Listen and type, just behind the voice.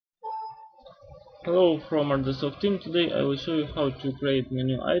Hello from OrdaSoft team. Today I will show you how to create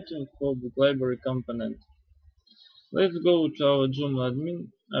menu item for book library component. Let's go to our Joomla admin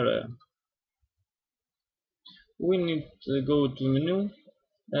area. We need to go to menu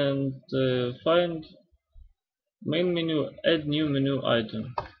and find main menu, add new menu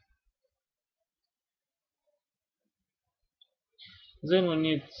item. Then we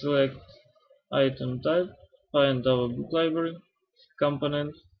need to select item type, find our book library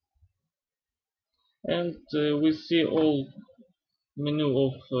component, and we see all menu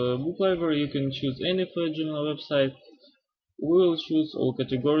of book library. You can choose any for Joomla website. We will choose all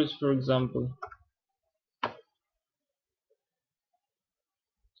categories, for example.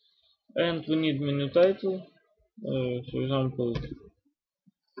 And we need menu title, for example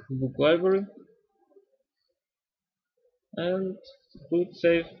book library, and click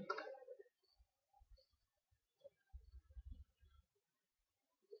save.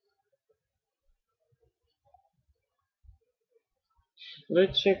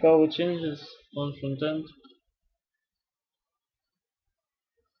 Let's check our changes on front end.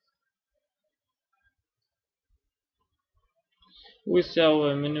 We see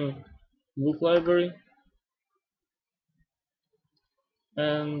our menu book library,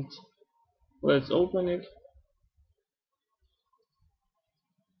 and let's open it,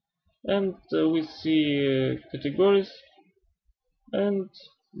 and we see categories and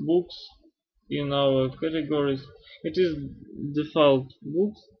books. In our categories it is default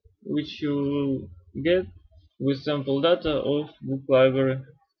books which you will get with sample data of book library.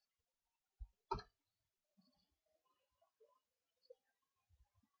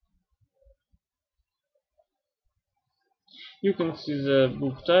 You can see the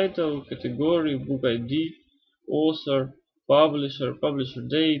book title, category, book ID, author, publisher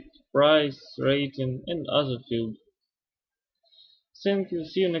date, price, rating, and other fields. Thank you,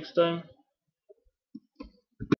 see you next time.